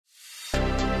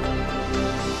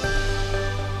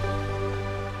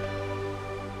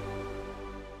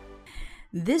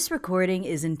This recording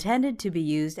is intended to be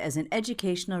used as an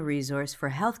educational resource for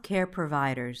healthcare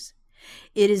providers.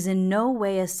 It is in no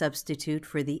way a substitute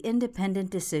for the independent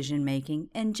decision-making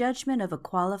and judgment of a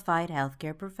qualified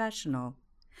healthcare professional.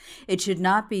 It should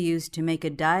not be used to make a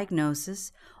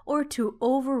diagnosis or to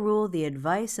overrule the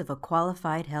advice of a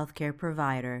qualified healthcare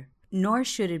provider, nor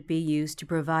should it be used to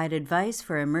provide advice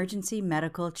for emergency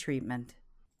medical treatment.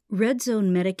 Red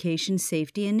Zone Medication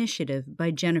Safety Initiative by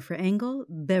Jennifer Engel,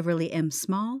 Beverly M.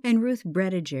 Small, and Ruth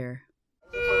Brediger.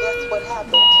 Guess what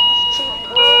happened? She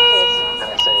broke it.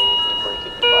 And I say you break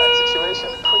it, you buy a situation.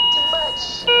 Pretty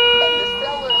much. And the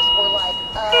sellers were like,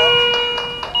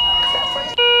 that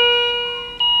first.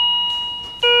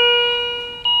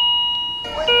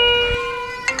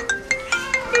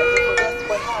 Guess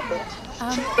what happened?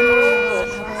 She broke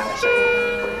it. And I say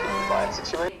you break it, you buy a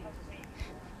situation.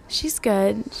 She's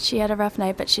good. She had a rough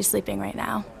night, but she's sleeping right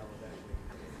now.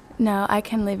 No, I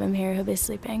can leave him here. He'll be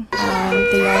sleeping. The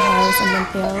yard house in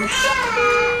Linfield.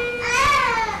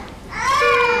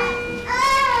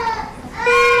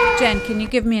 Jen, can you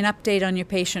give me an update on your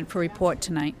patient for report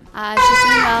tonight? She's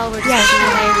doing well. We're just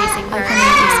diuresing her. I can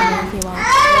meet you somewhere if you want.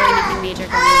 Really nothing major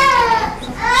going on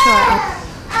today. Sure.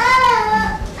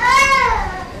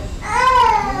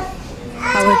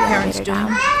 How are parents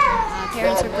doing?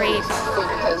 Parents are great.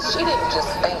 Because she didn't just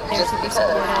faint They're just super because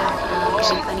supportive.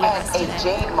 she Plenty of us had a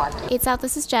today. J mark. 8 South,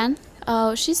 this is Jen.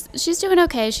 Oh, she's doing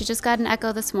okay. She just got an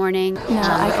echo this morning.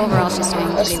 Overall, She's doing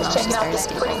pretty well. She's very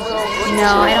stable.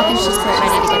 No, I don't think she's quite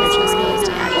ready to get her chest closed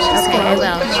yet. Okay, I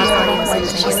will. I'll call you as soon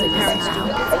as she's sleeping right now.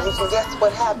 And you can guess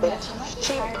what happened?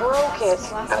 She broke it.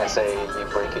 And I say you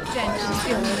break it, you Jen, buy a can you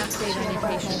give me an situation. update on your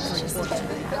patient for report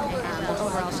tonight?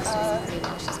 Overall, she's doing pretty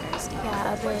well. She's very stable. Yeah,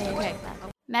 I'll be okay.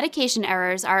 Medication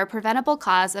errors are a preventable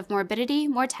cause of morbidity,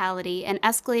 mortality, and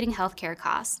escalating healthcare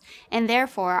costs, and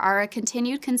therefore are a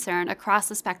continued concern across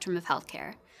the spectrum of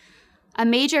healthcare. A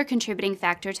major contributing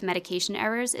factor to medication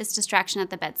errors is distraction at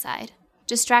the bedside.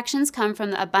 Distractions come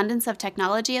from the abundance of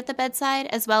technology at the bedside,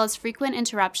 as well as frequent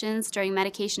interruptions during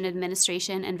medication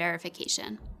administration and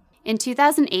verification. In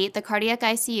 2008, the cardiac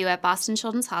ICU at Boston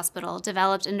Children's Hospital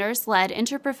developed a nurse-led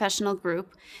interprofessional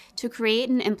group to create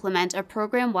and implement a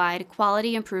program-wide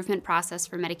quality improvement process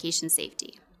for medication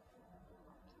safety.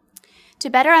 To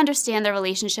better understand the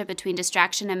relationship between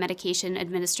distraction and medication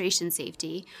administration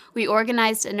safety, we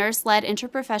organized a nurse-led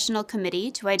interprofessional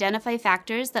committee to identify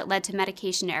factors that led to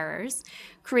medication errors,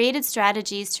 created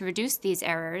strategies to reduce these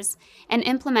errors, and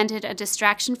implemented a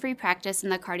distraction-free practice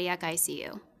in the cardiac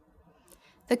ICU.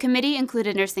 The committee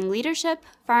included nursing leadership,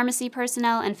 pharmacy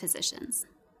personnel, and physicians.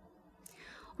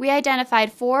 We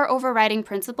identified 4 overriding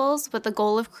principles with the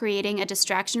goal of creating a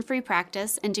distraction-free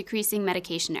practice and decreasing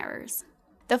medication errors.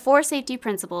 The 4 safety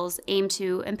principles aim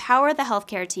to empower the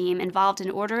healthcare team involved in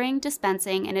ordering,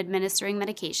 dispensing, and administering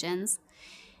medications,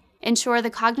 ensure the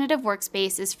cognitive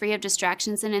workspace is free of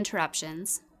distractions and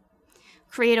interruptions,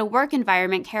 create a work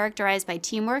environment characterized by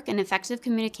teamwork and effective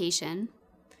communication,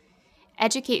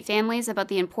 educate families about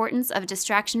the importance of a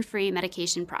distraction-free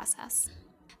medication process.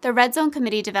 The Red Zone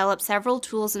Committee developed several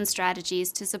tools and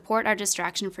strategies to support our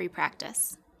distraction-free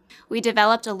practice. We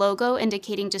developed a logo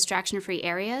indicating distraction-free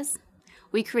areas.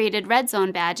 We created Red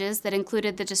Zone badges that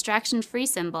included the distraction-free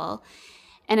symbol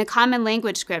and a common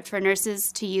language script for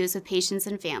nurses to use with patients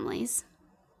and families.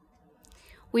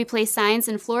 We placed signs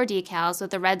and floor decals with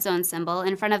the Red Zone symbol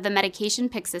in front of the medication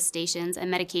Pyxis stations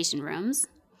and medication rooms.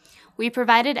 We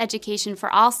provided education for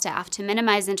all staff to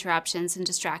minimize interruptions and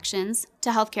distractions to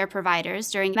healthcare providers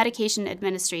during medication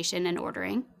administration and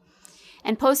ordering.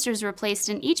 And posters were placed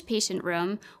in each patient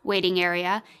room, waiting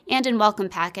area, and in welcome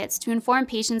packets to inform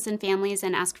patients and families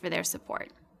and ask for their support.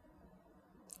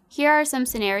 Here are some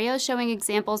scenarios showing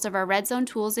examples of our Red Zone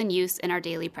tools in use in our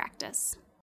daily practice.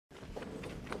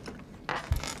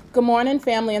 Good morning,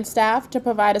 family and staff. To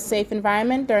provide a safe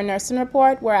environment during nursing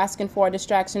report, we're asking for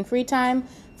distraction-free time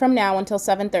from now until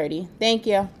 7:30. Thank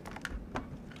you.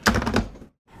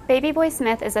 Baby Boy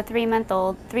Smith is a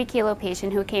 3-month-old, 3-kilo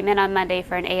patient who came in on Monday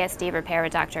for an ASD repair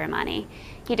with Dr. Imani.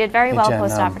 He did very well Jen,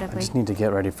 postoperatively. I just need to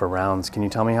get ready for rounds. Can you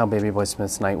tell me how Baby Boy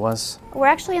Smith's night was? We're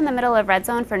actually in the middle of Red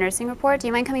Zone for nursing report. Do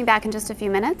you mind coming back in just a few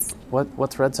minutes?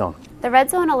 What's Red Zone? The Red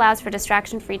Zone allows for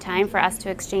distraction-free time for us to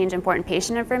exchange important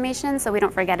patient information so we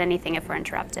don't forget anything if we're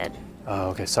interrupted. Oh,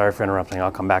 okay. Sorry for interrupting.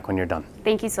 I'll come back when you're done.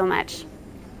 Thank you so much.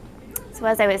 So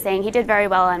as I was saying, he did very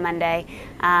well on Monday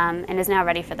and is now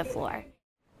ready for the floor.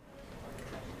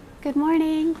 Good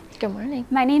morning. Good morning.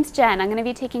 My name's Jen. I'm going to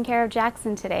be taking care of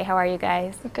Jackson today. How are you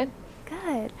guys? Good.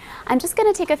 Good. I'm just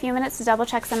going to take a few minutes to double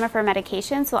check some of her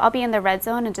medication, so I'll be in the Red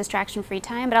Zone and distraction-free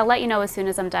time, but I'll let you know as soon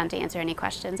as I'm done to answer any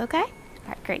questions, okay? All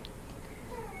right, great.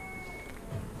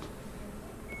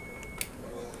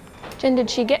 Jen,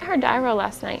 did she get her Diral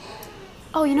last night?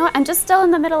 Oh, you know what? I'm just still in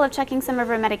the middle of checking some of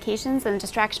her medications and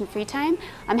distraction-free time.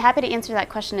 I'm happy to answer that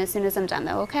question as soon as I'm done,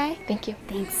 though, okay? Thank you.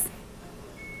 Thanks.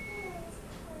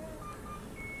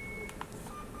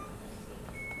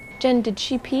 Jen, did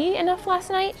she pee enough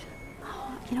last night?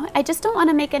 You know what? I just don't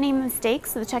want to make any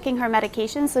mistakes with checking her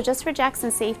medications, so just for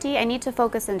Jackson's safety, I need to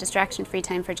focus on distraction-free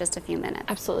time for just a few minutes.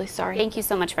 Absolutely, sorry. Thank you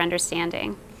so much for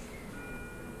understanding.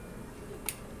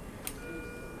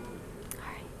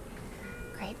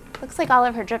 Looks like all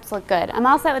of her drips look good. I'm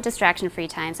all set with distraction-free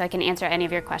time, so I can answer any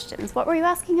of your questions. What were you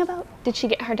asking about? Did she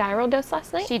get her Diral dose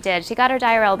last night? She did. She got her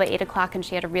Diral by 8 o'clock, and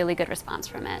she had a really good response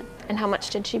from it. And how much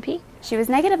did she pee? She was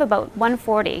negative about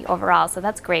 140 overall, so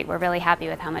that's great. We're really happy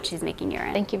with how much she's making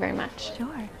urine. Thank you very much.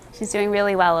 Sure. She's doing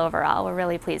really well overall. We're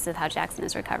really pleased with how Jackson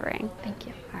is recovering. Thank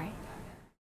you. All right.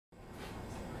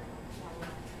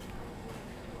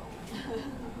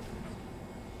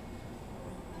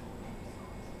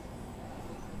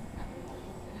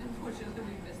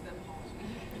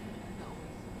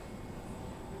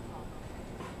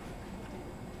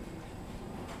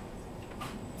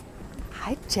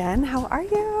 Hi, Jen. How are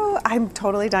you? I'm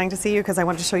totally dying to see you because I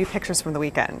wanted to show you pictures from the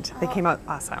weekend. They came out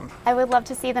awesome. I would love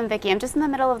to see them, Vicki. I'm just in the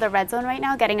middle of the red zone right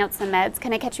now, getting out some meds.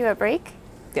 Can I catch you a break?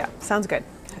 Yeah, sounds good.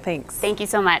 Thanks. Thank you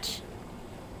so much.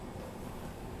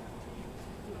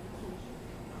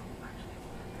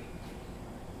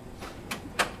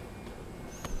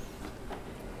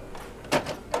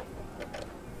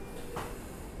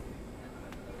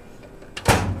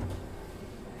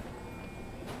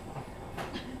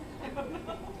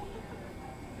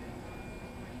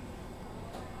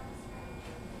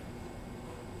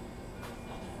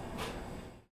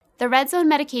 The Red Zone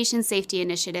Medication Safety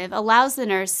Initiative allows the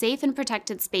nurse safe and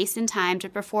protected space and time to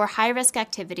perform high-risk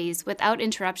activities without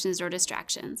interruptions or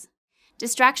distractions.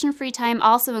 Distraction-free time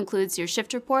also includes your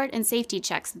shift report and safety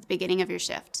checks at the beginning of your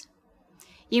shift.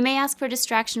 You may ask for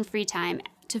distraction-free time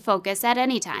to focus at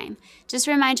any time. Just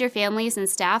remind your families and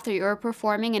staff that you are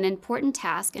performing an important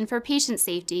task, and for patient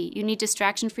safety, you need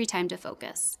distraction-free time to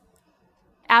focus.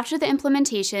 After the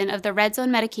implementation of the Red Zone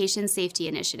Medication Safety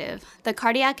Initiative, the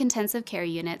Cardiac Intensive Care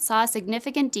Unit saw a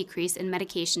significant decrease in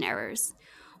medication errors.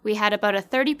 We had about a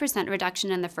 30% reduction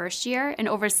in the first year and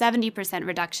over 70%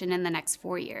 reduction in the next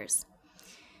 4 years.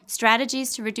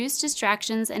 Strategies to reduce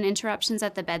distractions and interruptions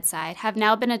at the bedside have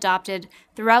now been adopted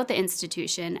throughout the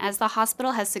institution as the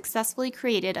hospital has successfully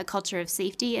created a culture of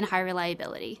safety and high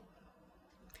reliability.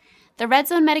 The Red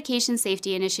Zone Medication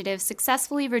Safety Initiative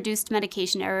successfully reduced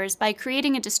medication errors by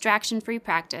creating a distraction-free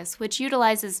practice which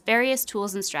utilizes various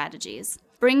tools and strategies.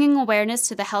 Bringing awareness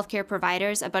to the healthcare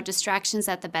providers about distractions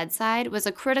at the bedside was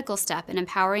a critical step in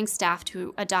empowering staff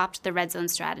to adopt the Red Zone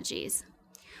strategies.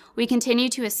 We continue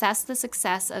to assess the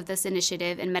success of this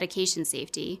initiative in medication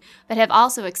safety, but have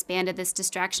also expanded this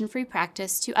distraction-free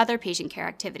practice to other patient care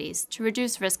activities to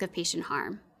reduce risk of patient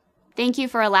harm. Thank you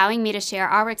for allowing me to share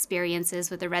our experiences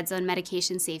with the Red Zone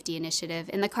Medication Safety Initiative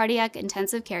in the Cardiac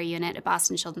Intensive Care Unit at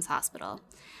Boston Children's Hospital.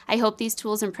 I hope these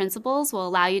tools and principles will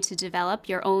allow you to develop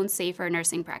your own safer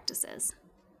nursing practices.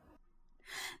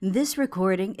 This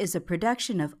recording is a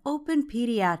production of Open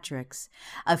Pediatrics,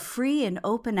 a free and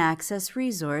open access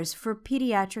resource for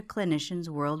pediatric clinicians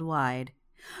worldwide.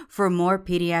 For more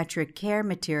pediatric care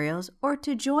materials or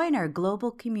to join our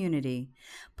global community,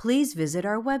 please visit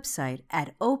our website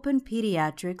at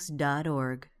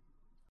openpediatrics.org.